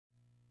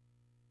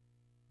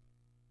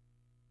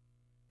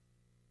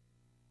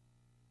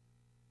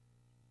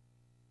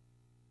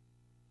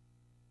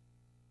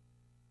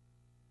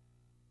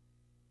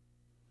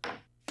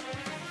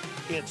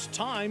It's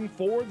time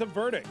for The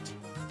Verdict.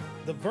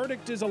 The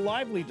Verdict is a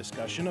lively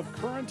discussion of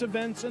current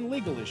events and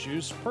legal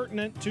issues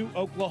pertinent to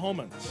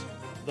Oklahomans.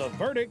 The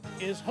Verdict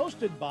is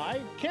hosted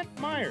by Kent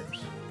Myers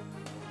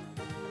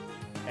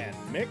and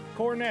Mick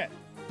Cornett.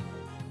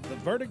 The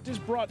Verdict is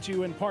brought to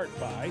you in part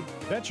by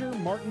Betcher,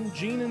 Martin,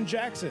 Jean, and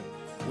Jackson,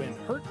 when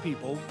hurt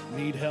people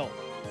need help.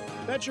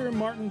 Betcher,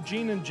 Martin,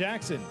 Jean, and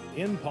Jackson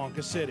in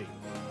Ponca City.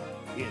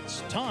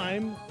 It's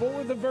time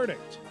for The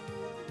Verdict.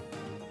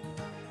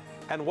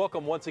 And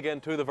welcome once again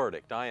to The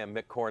Verdict. I am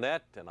Mick Cornett,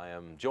 and I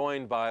am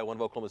joined by one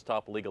of Oklahoma's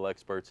top legal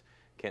experts,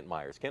 Kent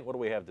Myers. Kent, what do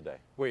we have today?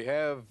 We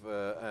have,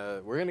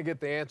 we're going to get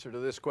the answer to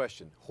this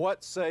question.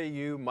 What say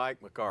you, Mike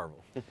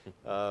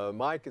McCarville?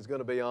 Mike is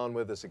going to be on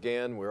with us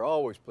again. We're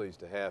always pleased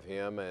to have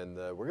him, and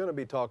we're going to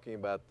be talking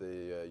about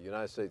the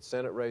United States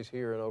Senate race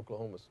here in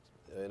Oklahoma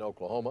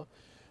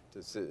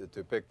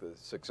to pick the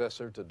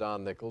successor to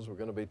Don Nichols. We're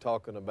going to be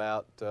talking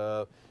about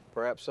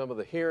perhaps some of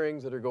the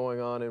hearings that are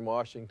going on in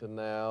Washington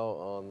now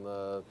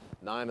on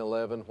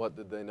 9/11, what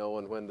did they know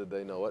and when did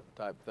they know it,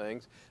 type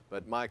things.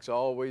 But Mike's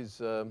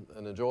always an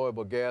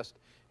enjoyable guest,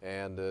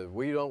 and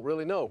we don't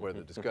really know where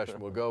the discussion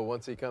will go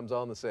once he comes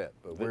on the set.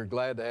 But we're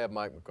glad to have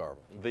Mike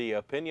McCarville. The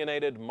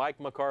opinionated Mike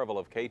McCarville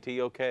of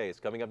KTOK is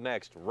coming up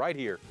next, right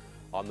here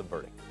on The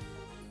Verdict.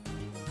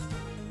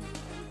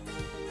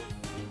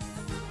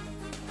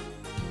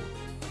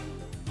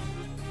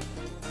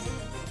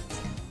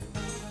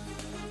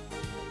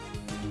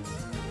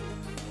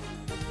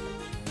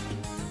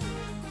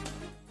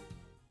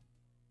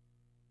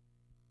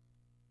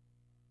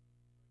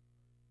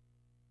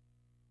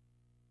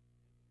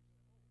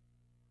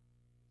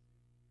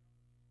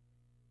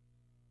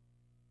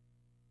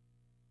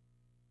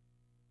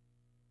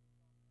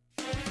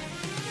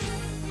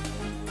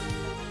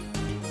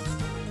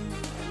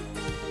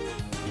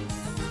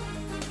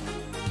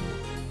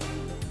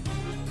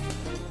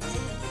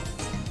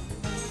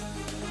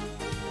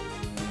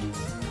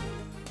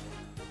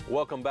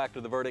 Welcome back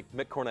to The Verdict.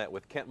 Mick Cornett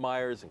with Kent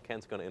Myers, and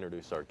Kent's going to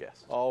introduce our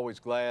guest. Always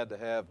glad to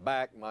have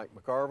back Mike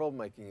McCarville,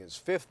 making his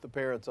 5th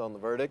appearance on The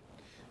Verdict.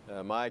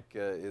 Mike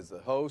is the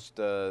host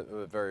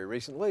very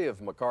recently of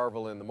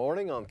McCarville in the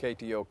Morning on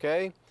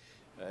KTOK,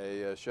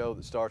 a show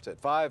that starts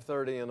at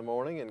 5:30 in the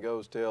morning and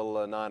goes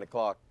till 9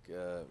 o'clock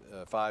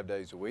 5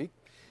 days a week.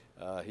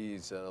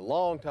 He's a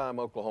longtime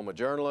Oklahoma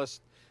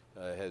journalist,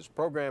 has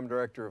program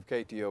director of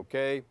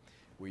KTOK.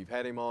 We've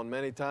had him on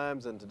many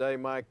times, and today,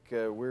 Mike,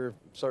 we're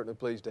certainly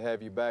pleased to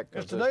have you back.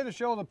 Is today the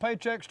show the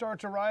paycheck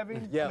starts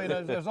arriving? Yeah. I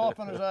mean, as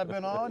often as I've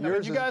been on.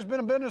 You guys been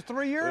in business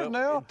 3 years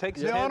now. It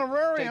takes the 10,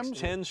 honorariums. Takes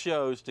 10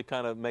 shows to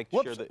kind of make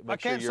Whoops, sure that I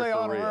can't you're say for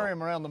honorarium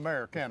real. around the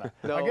mayor, can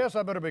I? No. I guess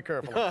I better be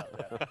careful about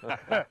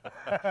that.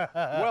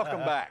 Welcome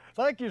back.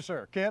 Thank you,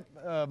 sir. Kent,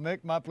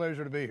 Mick, my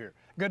pleasure to be here.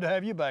 Good to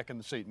have you back in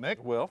the seat, Mick.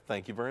 Well,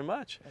 thank you very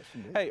much.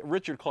 Yes, hey,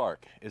 Richard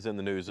Clark is in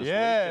the news this week.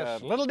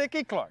 Yes, little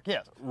Dickie Clark,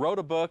 yes. Wrote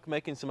a book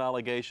making some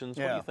allegations.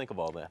 Yeah. What do you think of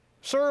all that?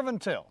 Serve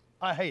and tell.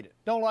 I hate it.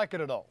 Don't like it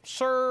at all.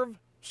 Serve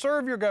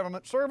your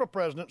government, serve a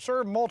president,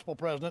 serve multiple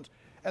presidents,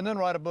 and then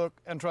write a book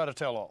and try to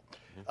tell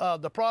all.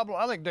 The problem,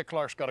 I think Dick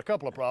Clark's got a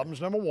couple of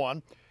problems. Number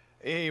one,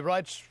 he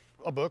writes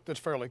a book that's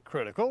fairly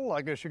critical,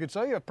 I guess you could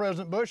say, of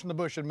President Bush and the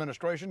Bush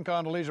administration,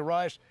 Condoleezza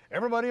Rice,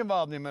 everybody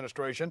involved in the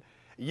administration.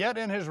 Yet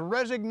in his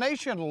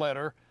resignation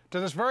letter to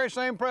this very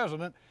same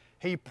president,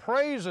 he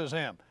praises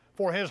him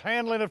for his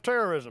handling of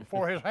terrorism,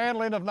 for his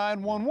handling of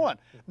 9/11.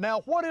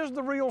 Now, what is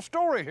the real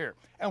story here?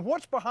 And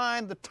what's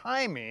behind the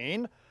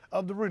timing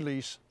of the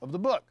release of the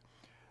book?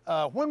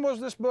 When was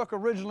this book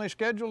originally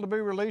scheduled to be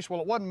released? Well,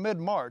 it wasn't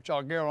mid-March,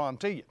 I'll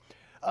guarantee you.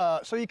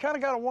 So you kind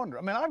of got to wonder.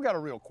 I mean, I've got a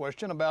real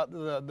question about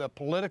the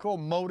political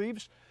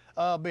motives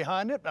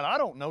behind it, and I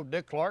don't know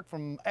Dick Clark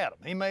from Adam.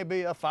 He may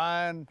be a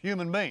fine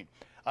human being.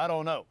 I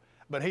don't know.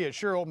 But he had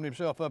sure opened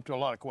himself up to a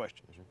lot of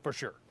questions, for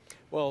sure.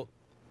 Well,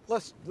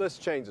 let's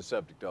change the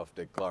subject off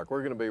Dick Clark.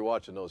 We're going to be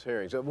watching those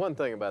hearings. One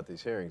thing about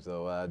these hearings,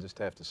 though, I just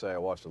have to say I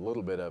watched a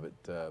little bit of it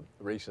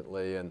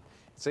recently, and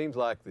it seems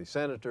like the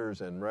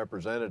senators and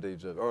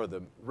representatives, or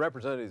the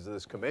representatives of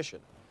this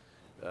commission,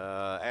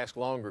 ask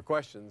longer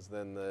questions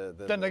than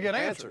they get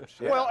answers.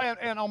 Yeah. Well,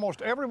 and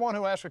almost everyone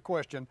who asks a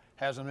question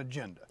has an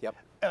agenda. Yep.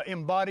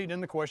 Embodied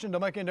in the question. Don't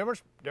make any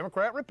difference,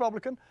 Democrat,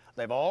 Republican,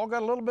 they've all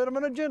got a little bit of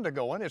an agenda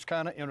going. It's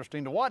kind of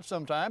interesting to watch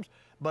sometimes,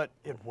 but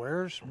it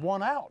wears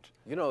one out.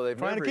 You know, they've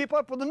trying never, to keep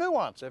up with the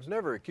nuances. They've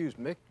never accused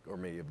Mick or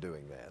me of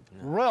doing that.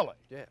 Really?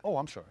 Yeah. Oh,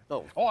 I'm sorry.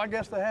 Oh, I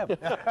guess they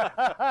haven't.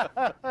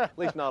 at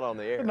least not on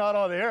the air. Not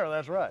on the air,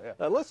 that's right.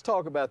 Yeah. Let's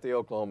talk about the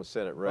Oklahoma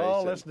Senate race.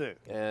 Oh, let's do.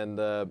 And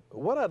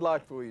what I'd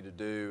like for you to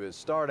do is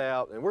start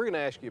out, and we're going to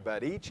ask you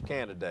about each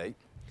candidate,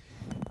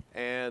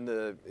 and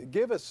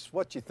give us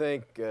what you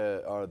think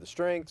are the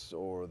strengths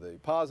or the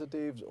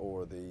positives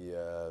or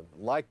the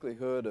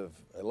likelihood of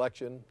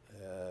election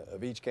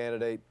of each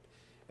candidate.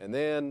 And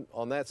then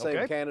on that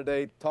same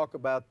candidate, talk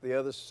about the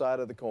other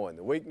side of the coin,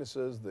 the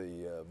weaknesses,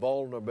 the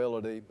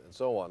vulnerability, and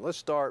so on. Let's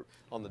start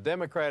on the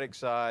Democratic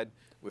side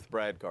with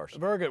Brad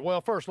Carson. Very good. Well,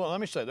 first, let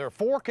me say there are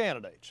 4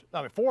 candidates.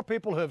 I mean, 4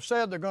 people who have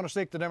said they're going to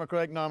seek the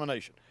Democratic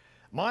nomination.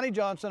 Monty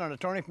Johnson, an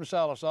attorney from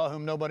Sallisaw,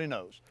 whom nobody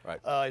knows. Right.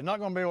 He's not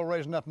going to be able to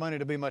raise enough money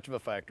to be much of a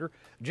factor.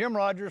 Jim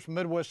Rogers from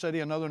Midwest City,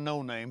 another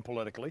no-name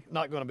politically,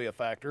 not going to be a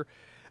factor.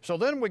 So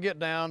then we get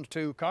down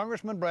to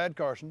Congressman Brad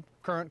Carson,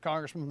 current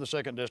congressman from the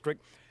 2nd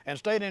District, and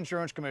State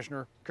Insurance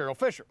Commissioner Carol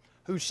Fisher,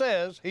 who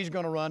says he's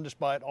going to run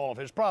despite all of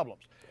his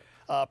problems.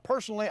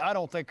 Personally, I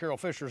don't think Carol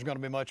Fisher is going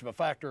to be much of a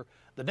factor.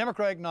 The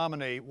Democratic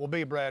nominee will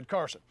be Brad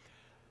Carson.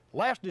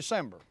 Last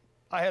December,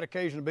 I had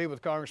occasion to be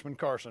with Congressman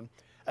Carson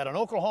at an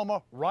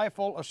Oklahoma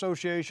Rifle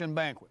Association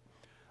banquet.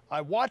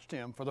 I watched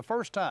him for the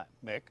first time,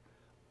 Mick,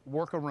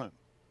 work a room.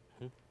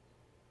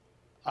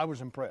 I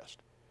was impressed.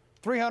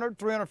 300,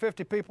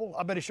 350 people,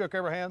 I bet he shook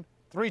every hand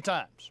 3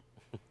 times.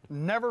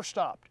 Never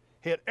stopped.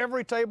 Hit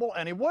every table,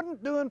 and he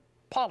wasn't doing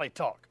poly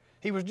talk.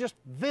 He was just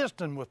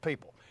visiting with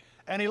people.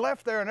 And he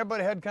left there, and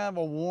everybody had kind of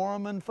a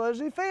warm and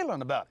fuzzy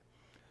feeling about it.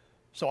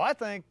 So I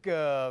think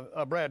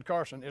Brad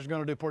Carson is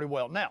going to do pretty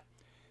well. Now,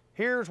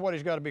 here's what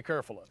he's got to be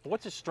careful of.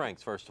 What's his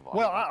strengths, first of all?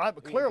 Well,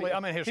 clearly, I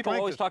mean, his people strength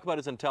always is, talk about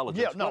his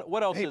intelligence. Yeah, no,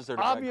 what else is there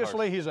to Brad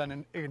obviously, Carson? he's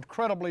an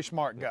incredibly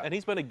smart guy. And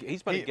he's been a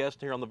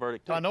guest here on The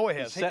Verdict, too. I know he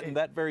has. He's sat in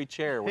that very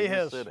chair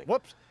where he's sitting.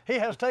 Whoops. He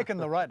has taken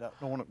the right, I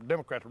don't want a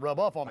Democrat to rub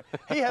off on me.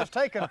 He has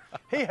taken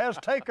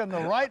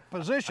the right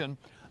position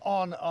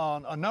on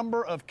a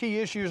number of key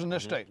issues in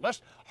this state.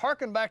 Let's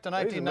harken back to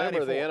 1994. He's a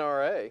member of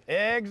the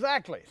NRA.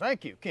 Exactly.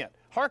 Thank you, Kent.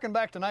 Harken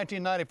back to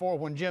 1994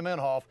 when Jim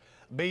Inhofe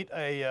beat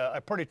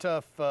a pretty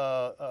tough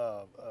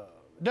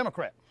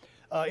Democrat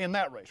in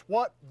that race.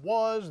 What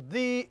was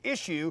the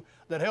issue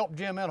that helped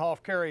Jim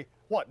Inhofe carry,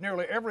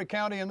 nearly every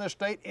county in this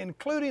state,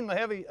 including the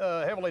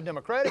heavily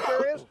Democratic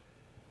areas?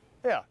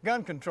 Yeah,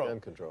 gun control. Gun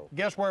control.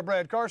 Guess where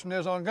Brad Carson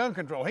is on gun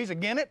control? He's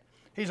against it.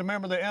 He's a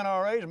member of the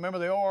NRA. He's a member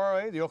of the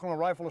ORA, the Oklahoma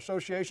Rifle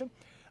Association.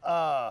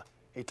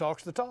 He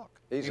talks the talk.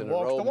 He's he an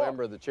walks the enrolled walk.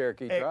 member of the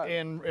Cherokee tribe.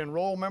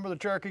 Enrolled member of the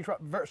Cherokee tribe.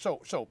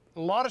 So a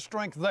lot of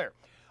strength there.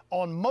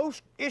 On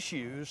most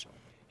issues,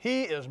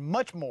 he is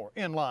much more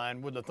in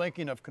line with the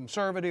thinking of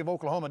conservative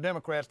Oklahoma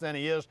Democrats than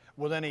he is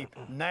with any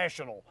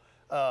national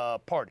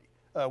party,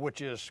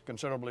 which is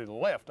considerably to the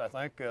left, I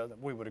think.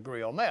 We would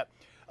agree on that.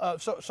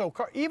 So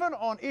even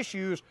on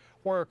issues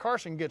where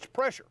Carson gets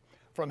pressure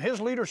from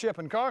his leadership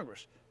in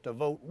Congress to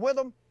vote with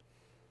him,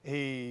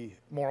 he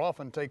more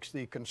often takes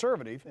the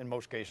conservative, in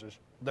most cases,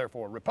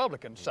 therefore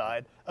Republican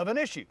side of an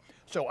issue.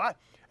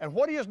 And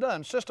what he has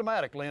done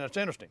systematically, and it's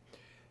interesting,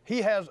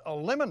 he has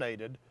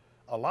eliminated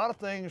a lot of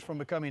things from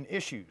becoming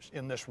issues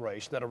in this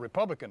race that a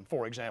Republican,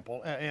 for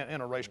example,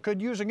 in a race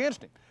could use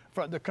against him,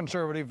 for the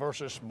conservative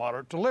versus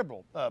moderate to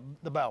liberal,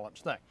 the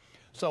balance thing.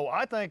 So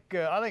I think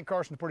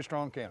Carson's a pretty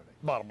strong candidate,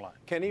 bottom line.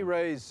 Can he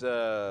raise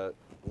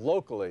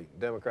locally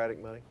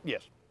Democratic money?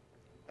 Yes,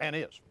 and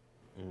is,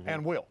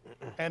 and will.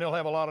 And he'll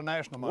have a lot of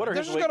national money.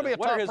 This is going to be a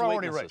top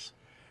priority weaknesses?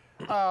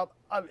 race.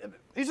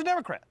 He's a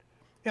Democrat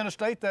in a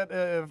state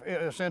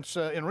that, since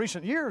in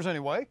recent years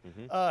anyway,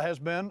 has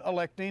been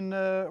electing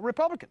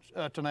Republicans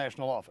to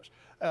national office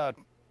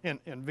in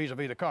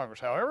vis-a-vis the Congress.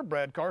 However,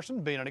 Brad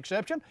Carson being an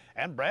exception,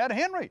 and Brad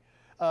Henry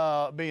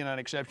being an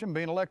exception,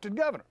 being elected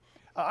governor.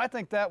 I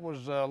think that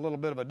was a little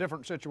bit of a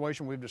different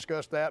situation. We've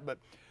discussed that. But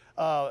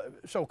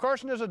so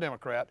Carson is a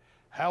Democrat.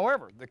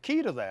 However, the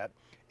key to that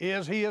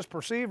is he is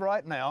perceived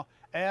right now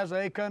as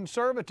a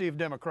conservative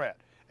Democrat.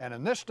 And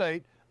in this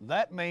state,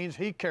 that means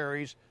he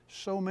carries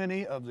so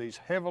many of these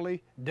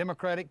heavily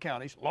Democratic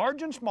counties,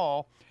 large and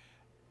small,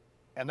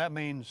 and that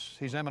means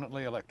he's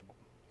eminently electable.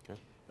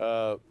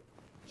 Okay.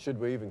 Should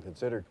we even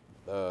consider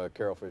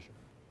Carol Fisher?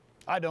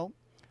 I don't.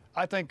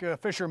 I think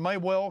Fisher may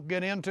well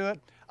get into it.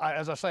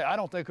 As I say, I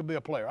don't think he'll be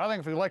a player. I think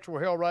if the election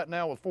were held right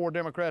now with 4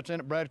 Democrats in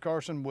it, Brad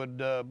Carson would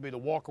be the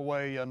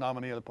walk-away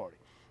nominee of the party.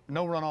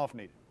 No runoff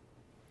needed.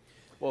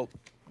 Well,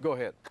 go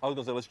ahead. I was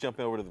going to say, let's jump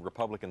over to the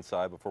Republican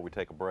side before we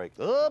take a break.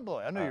 Oh,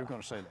 boy, I knew you were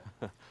going to say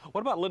that.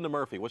 What about Linda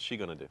Murphy? What's she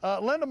going to do?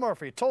 Linda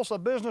Murphy, Tulsa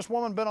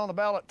businesswoman, been on the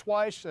ballot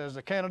twice as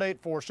a candidate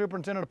for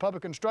superintendent of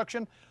public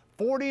instruction.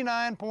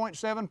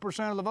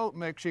 49.7% of the vote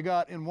mix she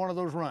got in one of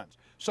those runs.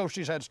 So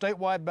she's had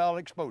statewide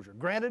ballot exposure.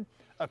 Granted,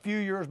 a few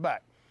years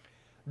back.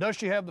 Does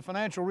she have the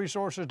financial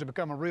resources to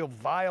become a real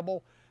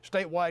viable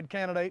statewide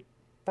candidate?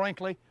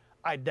 Frankly,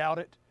 I doubt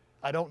it.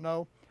 I don't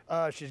know.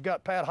 She's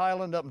got Pat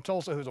Highland up in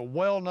Tulsa, who's a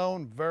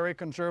well-known, very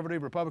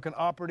conservative Republican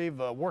operative,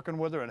 working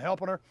with her and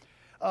helping her.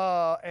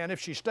 And if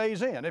she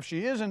stays in, if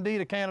she is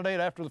indeed a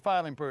candidate after the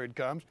filing period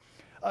comes,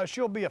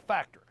 she'll be a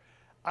factor.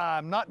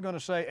 I'm not going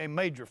to say a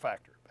major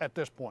factor at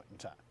this point in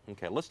time.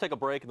 Okay, let's take a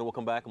break, and then we'll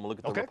come back and we'll look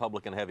at the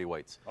Republican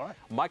heavyweights. All right.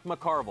 Mike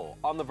McCarville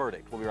on The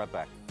Verdict. We'll be right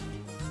back.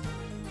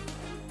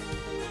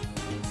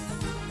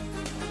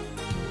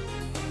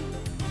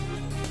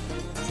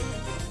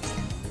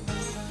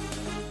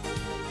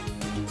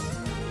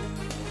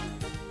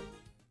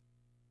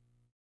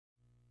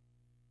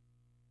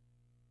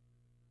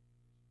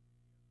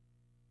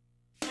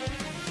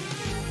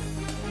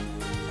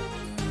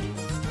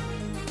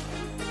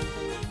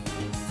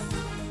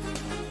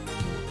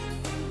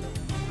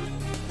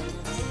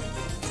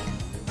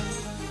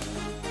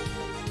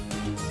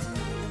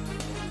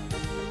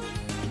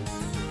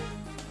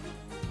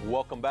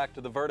 Welcome back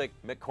to The Verdict.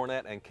 Mick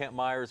Cornett and Kent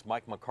Myers.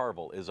 Mike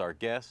McCarville is our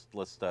guest.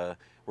 Let's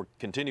we'll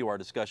continue our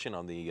discussion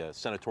on the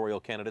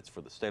senatorial candidates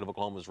for the state of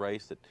Oklahoma's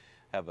race that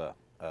have a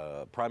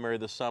primary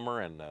this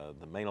summer and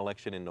the main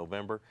election in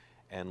November.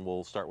 And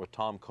we'll start with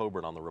Tom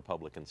Coburn on the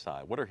Republican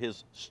side. What are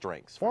his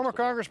strengths? Former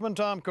Congressman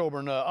Tom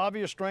Coburn.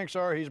 Obvious strengths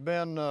are he's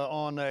been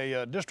on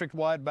a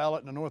district-wide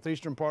ballot in the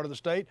northeastern part of the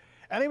state,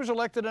 and he was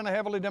elected in a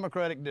heavily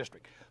Democratic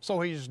district.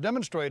 So he's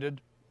demonstrated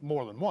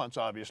more than once,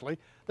 obviously,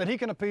 that he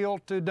can appeal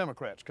to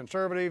Democrats,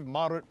 conservative,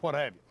 moderate, what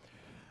have you.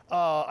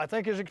 I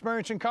think his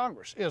experience in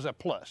Congress is a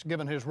plus,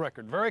 given his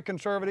record. Very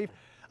conservative,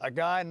 a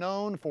guy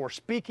known for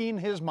speaking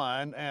his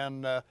mind,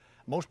 and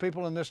most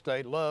people in this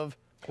state love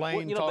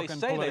plain talking political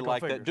figures. They say they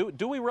like that.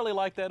 Do we really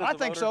like that as a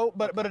voter? I think so,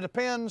 but it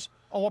depends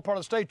on what part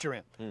of the state you're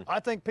in. I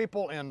think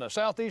people in the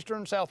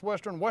southeastern,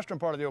 southwestern, western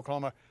part of the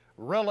Oklahoma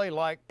really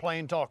like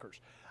plain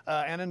talkers.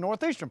 And in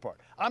northeastern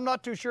part. I'm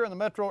not too sure in the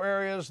metro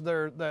areas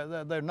they're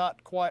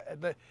not quite.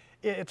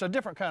 It's a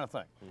different kind of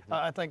thing.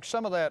 I think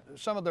some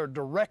of their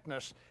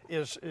directness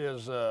is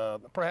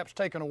perhaps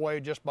taken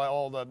away just by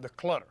all the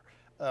clutter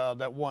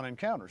that one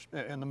encounters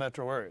in the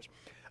metro areas.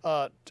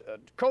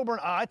 Coburn,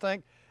 I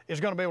think, is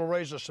going to be able to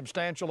raise a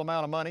substantial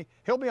amount of money.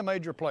 He'll be a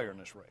major player in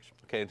this race.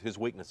 Okay, and his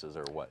weaknesses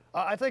are what?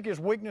 I think his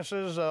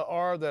weaknesses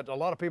are that a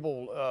lot of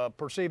people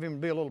perceive him to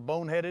be a little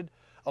boneheaded,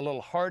 a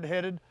little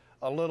hard-headed,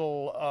 a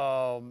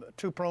little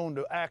too prone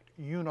to act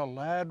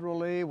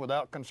unilaterally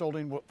without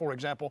consulting, for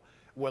example,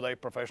 with a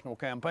professional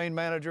campaign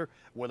manager,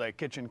 with a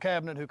kitchen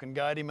cabinet who can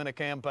guide him in a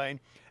campaign,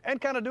 and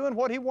kind of doing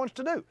what he wants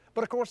to do.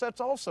 But of course, that's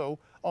also,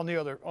 on the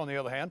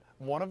other hand,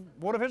 one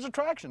of his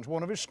attractions,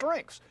 one of his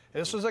strengths.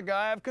 This is a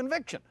guy of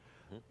conviction.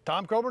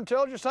 Tom Coburn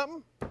tells you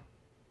something,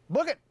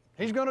 book it.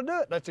 He's going to do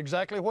it. That's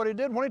exactly what he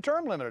did when he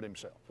term limited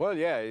himself. Well,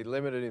 yeah, he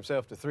limited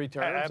himself to 3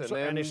 terms,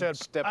 and he said,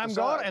 I'm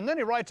gone, and then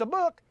he writes a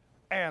book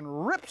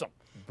and rips them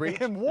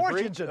in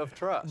Washington. Breach of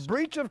trust.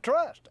 Breach of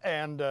trust.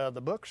 And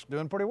the book's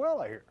doing pretty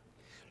well, I hear.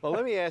 Well,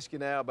 let me ask you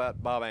now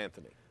about Bob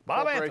Anthony,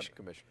 Corporation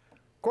Commissioner.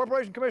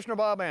 Corporation Commissioner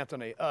Bob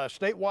Anthony,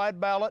 statewide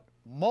ballot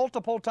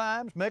multiple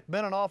times. Mick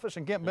been in office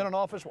and Kent been in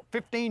office,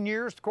 15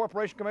 years, the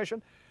Corporation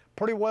Commission,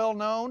 pretty well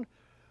known.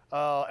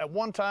 At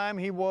one time,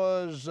 he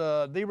was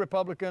the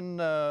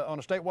Republican on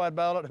a statewide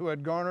ballot who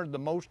had garnered the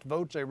most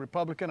votes a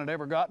Republican had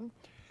ever gotten.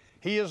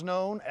 He is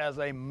known as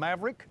a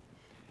maverick.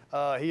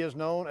 He is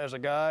known as a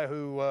guy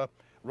who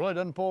really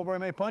doesn't pull very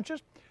many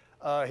punches.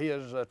 He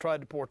has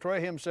tried to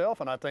portray himself,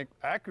 and I think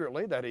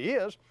accurately that he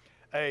is,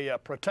 a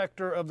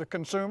protector of the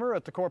consumer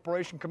at the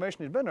Corporation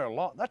Commission. He's been there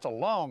that's a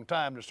long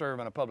time to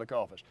serve in a public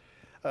office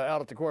out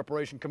at the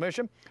Corporation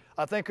Commission.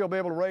 I think he'll be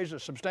able to raise a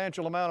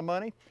substantial amount of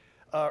money.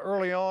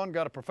 Early on,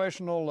 got a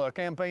professional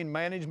campaign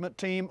management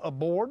team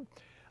aboard,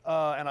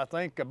 and I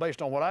think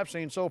based on what I've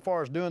seen so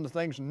far is doing the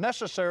things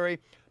necessary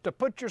to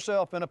put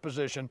yourself in a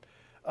position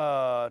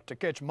to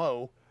catch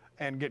Mo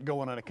and get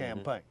going in a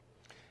campaign.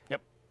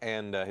 Yep.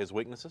 And his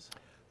weaknesses?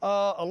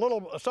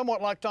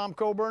 Somewhat like Tom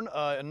Coburn,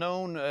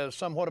 known as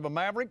somewhat of a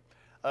maverick,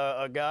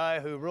 a guy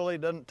who really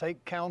doesn't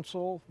take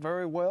counsel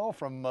very well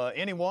from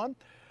anyone,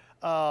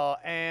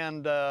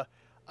 and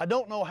I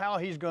don't know how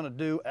he's going to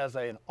do as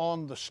an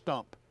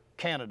on-the-stump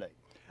candidate.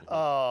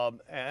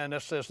 And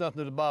this has nothing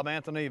to do with Bob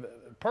Anthony.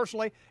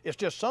 Personally, it's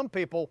just some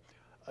people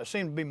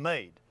seem to be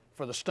made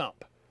for the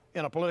stump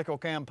in a political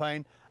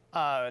campaign.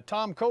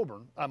 Tom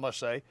Coburn, I must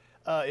say,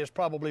 is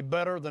probably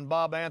better than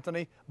Bob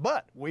Anthony,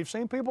 but we've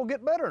seen people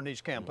get better in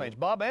these campaigns.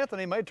 Bob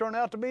Anthony may turn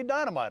out to be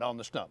dynamite on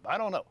the stump. I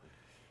don't know.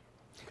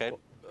 Okay.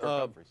 Kirk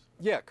Humphreys.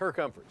 Yeah, Kirk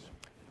Humphreys.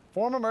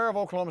 Former mayor of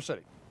Oklahoma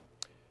City.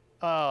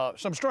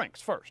 Some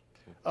strengths first.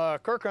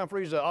 Kirk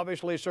Humphreys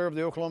obviously served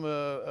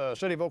the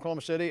city of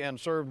Oklahoma City and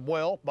served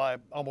well by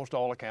almost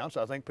all accounts.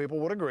 I think people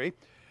would agree.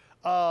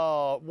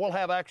 Will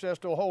have access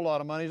to a whole lot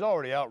of money. He's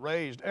already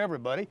outraised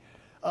everybody.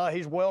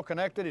 He's well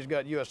connected. He's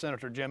got U.S.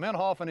 Senator Jim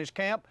Inhofe in his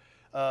camp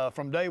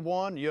from day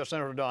one. U.S.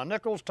 Senator Don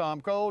Nichols, Tom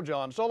Cole,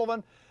 John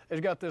Sullivan. He's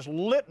got this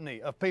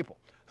litany of people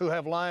who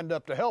have lined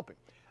up to help him.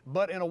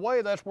 But in a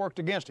way, that's worked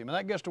against him. And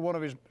that gets to one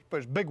of his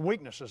big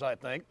weaknesses, I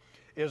think,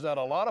 is that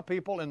a lot of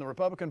people in the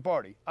Republican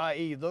Party,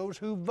 i.e. those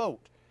who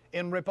vote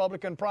in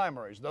Republican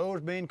primaries,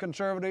 those being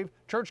conservative,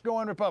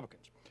 church-going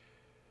Republicans,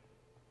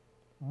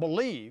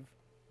 believe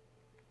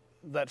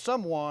that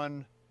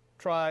someone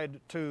tried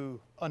to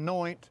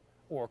anoint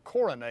or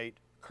coronate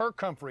Kirk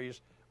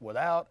Humphreys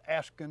without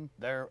asking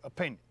their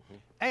opinion.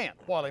 And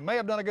while he may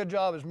have done a good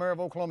job as mayor of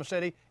Oklahoma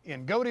City,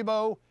 in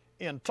Gotebo,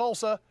 in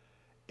Tulsa,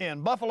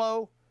 in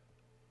Buffalo,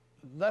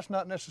 that's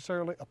not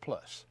necessarily a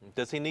plus.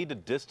 Does he need to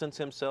distance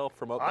himself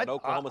from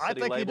Oklahoma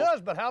City I think he does,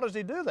 but how does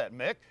he do that,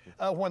 Mick,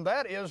 when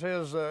that is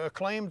his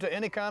claim to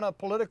any kind of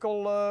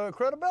political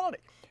credibility?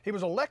 He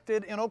was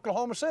elected in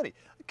Oklahoma City.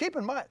 Keep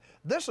in mind,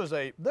 this is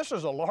a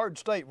large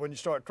state when you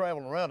start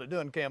traveling around and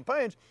doing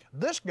campaigns.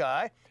 This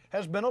guy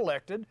has been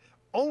elected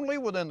only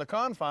within the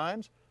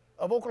confines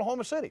of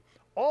Oklahoma City.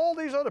 All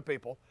these other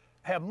people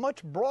have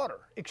much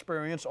broader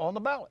experience on the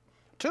ballot.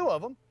 Two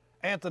of them,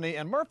 Anthony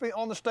and Murphy,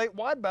 on the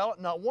statewide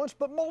ballot not once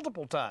but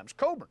multiple times.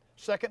 Coburn,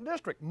 2nd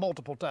District,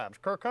 multiple times.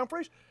 Kirk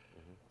Humphreys,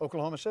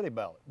 Oklahoma City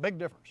ballot. Big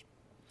difference.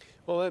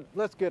 Well,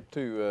 let's get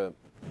to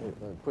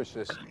push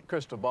this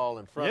crystal ball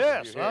in front of you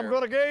Yes, here. I'm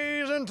going to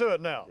gaze into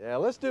it now. Yeah,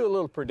 let's do a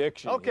little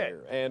prediction Okay.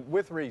 here, and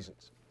with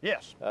reasons.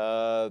 Yes.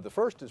 The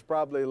first is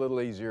probably a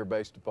little easier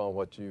based upon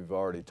what you've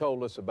already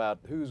told us about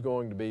who's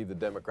going to be the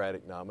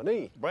Democratic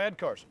nominee. Brad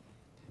Carson.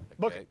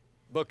 Book Okay, it.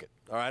 book it.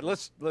 All right,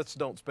 let's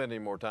don't spend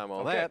any more time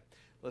on Okay. that.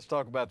 Let's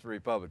talk about the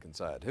Republican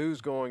side. Who's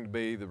going to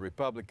be the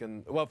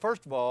Republican? Well,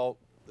 first of all,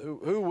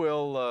 who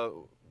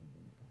will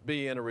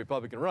be in a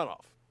Republican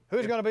runoff?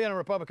 Who's going to be in a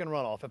Republican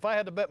runoff? If I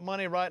had to bet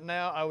money right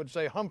now, I would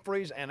say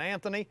Humphreys and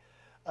Anthony.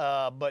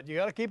 But you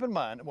got to keep in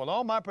mind, with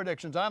all my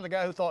predictions, I'm the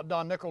guy who thought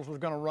Don Nichols was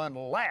going to run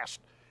last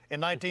in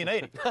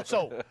 1980.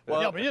 So,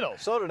 Well, yeah, but you know.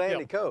 so did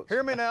Andy Coates.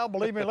 Hear me now,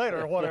 believe me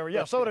later, or whatever.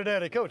 Yeah, so did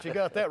Andy Coates. You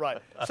got that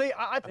right. See,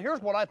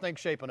 here's what I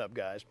think's shaping up,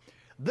 guys.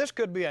 This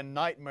could be a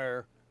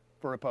nightmare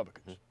for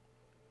Republicans.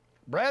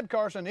 Brad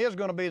Carson is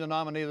going to be the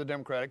nominee of the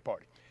Democratic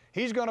Party.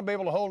 He's going to be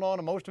able to hold on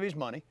to most of his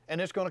money, and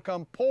it's going to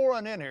come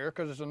pouring in here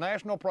because it's a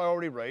national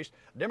priority race.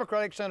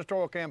 Democratic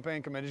Senatorial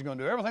Campaign Committee is going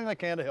to do everything they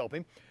can to help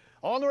him.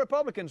 On the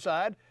Republican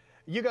side,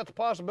 you got the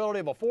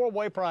possibility of a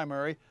four-way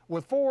primary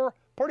with four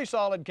pretty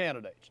solid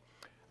candidates.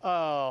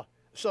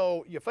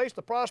 So you face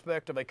the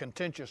prospect of a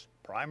contentious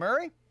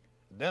primary,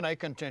 then a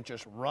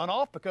contentious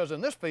runoff, because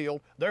in this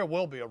field, there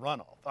will be a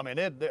runoff. I mean,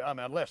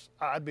 unless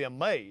I'd be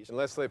amazed.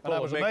 Unless they pull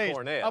And a Mick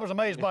Cornett. I was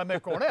amazed by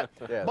Mick Cornett.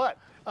 Yes. But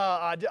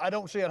I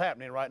don't see it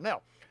happening right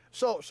now.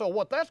 So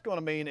what that's going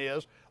to mean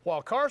is,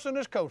 while Carson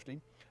is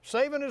coasting,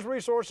 saving his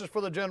resources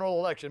for the general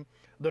election,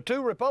 the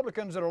two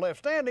Republicans that are left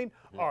standing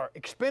are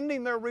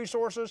expending their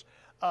resources,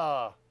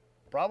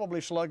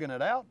 probably slugging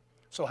it out.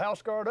 So how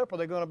scarred up are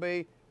they going to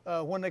be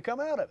when they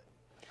come out of it?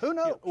 Who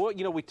knows? Yeah, well,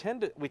 you know, we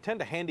tend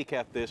to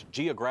handicap this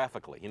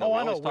geographically. You know, Oh, we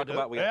I know always talk we do.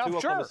 about we got Yeah, two sure.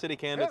 Oklahoma City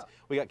candidates. Yeah.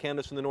 We got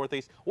candidates from the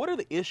Northeast. What are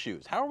the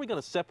issues? How are we going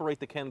to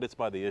separate the candidates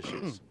by the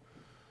issues?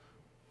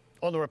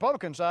 On the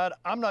Republican side,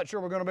 I'm not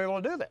sure we're going to be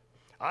able to do that.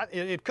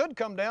 It could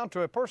come down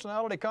to a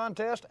personality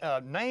contest,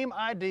 name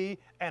ID,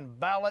 and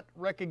ballot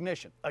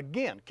recognition.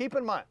 Again, keep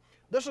in mind,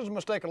 this is a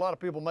mistake a lot of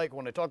people make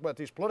when they talk about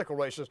these political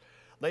races.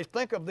 They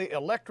think of the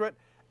electorate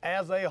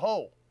as a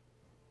whole.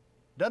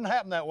 Doesn't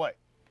happen that way.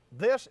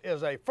 This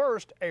is a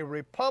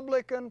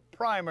Republican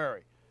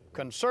primary,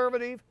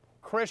 conservative,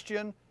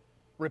 Christian,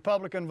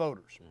 Republican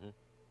voters.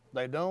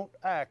 They don't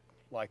act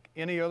like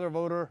any other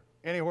voter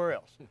anywhere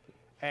else,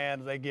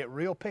 and they get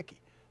real picky.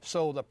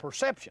 So the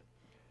perception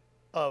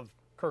of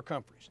Kirk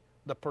Humphreys,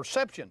 the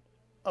perception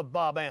of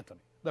Bob Anthony,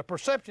 the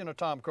perception of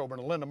Tom Coburn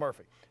and Linda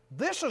Murphy,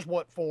 this is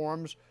what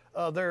forms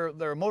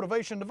their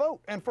motivation to vote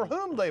and for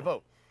whom they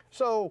vote.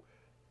 So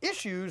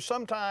issues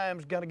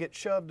sometimes got to get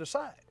shoved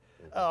aside.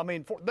 I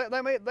mean,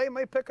 they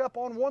may pick up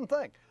on one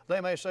thing.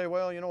 They may say,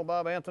 well, you know,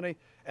 Bob Anthony,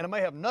 and it may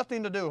have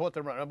nothing to do with what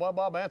they're running. Well,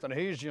 Bob Anthony,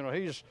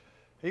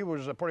 he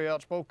was pretty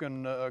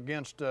outspoken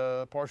against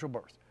partial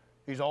birth.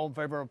 He's all in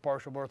favor of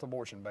partial birth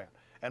abortion ban.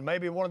 And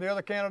maybe one of the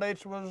other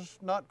candidates was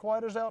not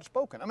quite as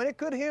outspoken. I mean, it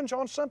could hinge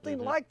on something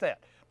like that,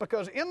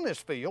 because in this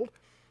field,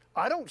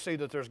 I don't see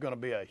that there's going to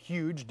be a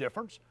huge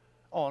difference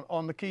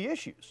on the key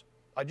issues.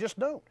 I just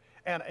don't.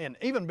 And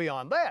even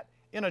beyond that,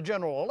 in a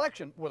general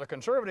election with a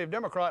conservative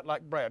Democrat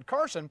like Brad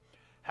Carson,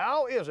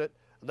 how is it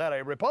that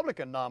a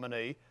Republican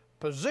nominee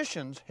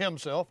positions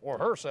himself or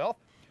herself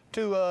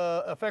to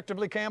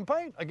effectively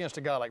campaign against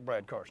a guy like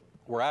Brad Carson?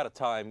 We're out of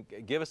time.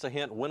 Give us a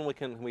hint. When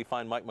can we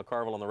find Mike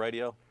McCarville on the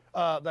radio?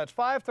 That's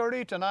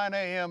 5:30 to 9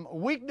 a.m.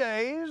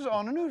 weekdays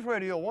on the News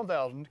Radio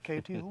 1000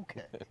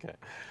 KTOK. Okay.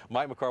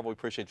 Mike McCarville, we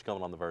appreciate you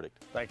coming on The Verdict.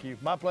 Thank you.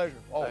 My pleasure.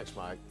 Always. Thanks,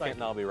 Mike. Kent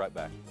and I'll be right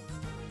back.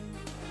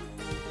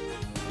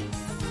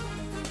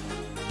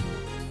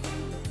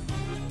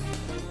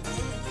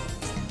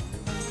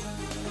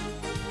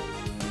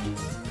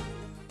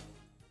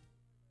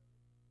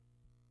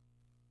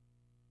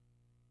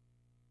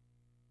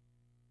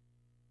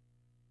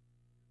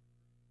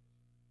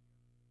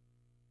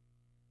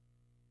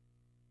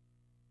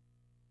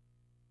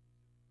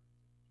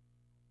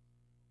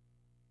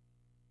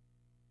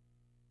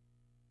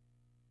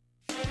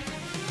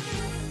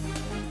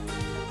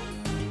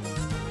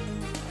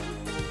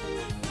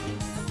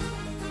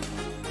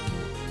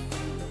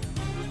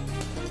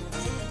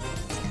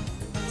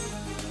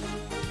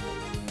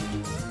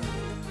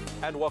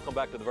 And welcome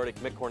back to The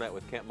Verdict. Mick Cornett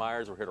with Kent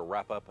Myers. We're here to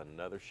wrap up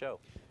another show.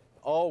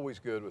 Always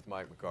good with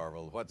Mike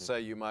McCarville. What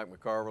say you, Mike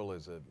McCarville,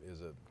 is a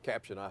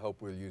caption I hope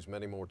we'll use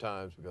many more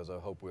times, because I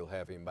hope we'll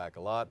have him back a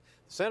lot.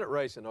 The Senate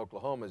race in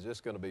Oklahoma is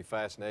just going to be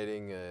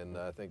fascinating, and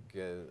I think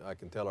I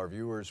can tell our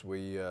viewers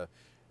we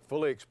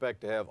fully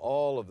expect to have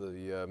all of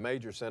the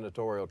major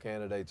senatorial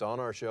candidates on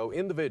our show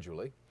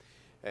individually.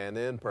 And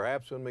then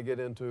perhaps when we get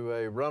into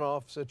a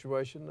runoff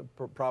situation,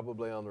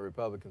 probably on the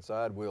Republican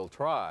side, we'll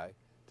try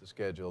to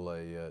schedule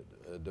a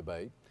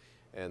debate.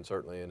 And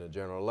certainly in a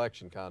general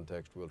election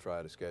context, we'll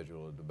try to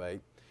schedule a debate.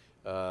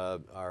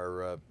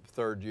 Our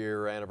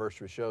third-year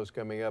anniversary show is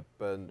coming up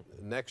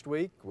next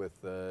week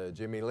with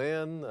Jimmy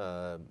Lynn,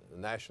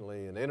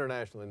 nationally and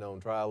internationally known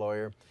trial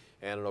lawyer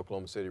and an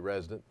Oklahoma City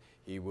resident.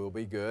 He will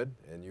be good,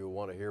 and you'll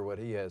want to hear what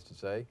he has to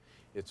say.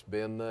 It's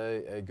been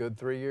a good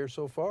 3 years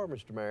so far,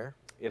 Mr. Mayor.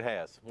 It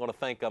has. I want to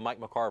thank Mike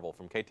McCarville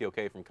from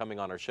KTOK for coming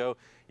on our show.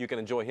 You can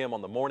enjoy him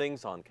on the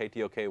mornings on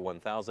KTOK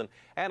 1000.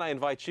 And I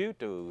invite you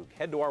to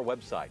head to our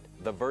website,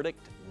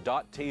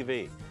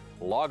 theverdict.tv.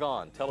 Log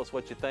on, tell us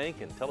what you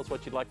think, and tell us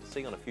what you'd like to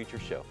see on a future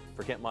show.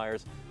 For Kent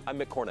Myers, I'm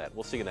Mick Cornett.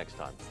 We'll see you next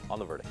time on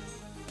The Verdict.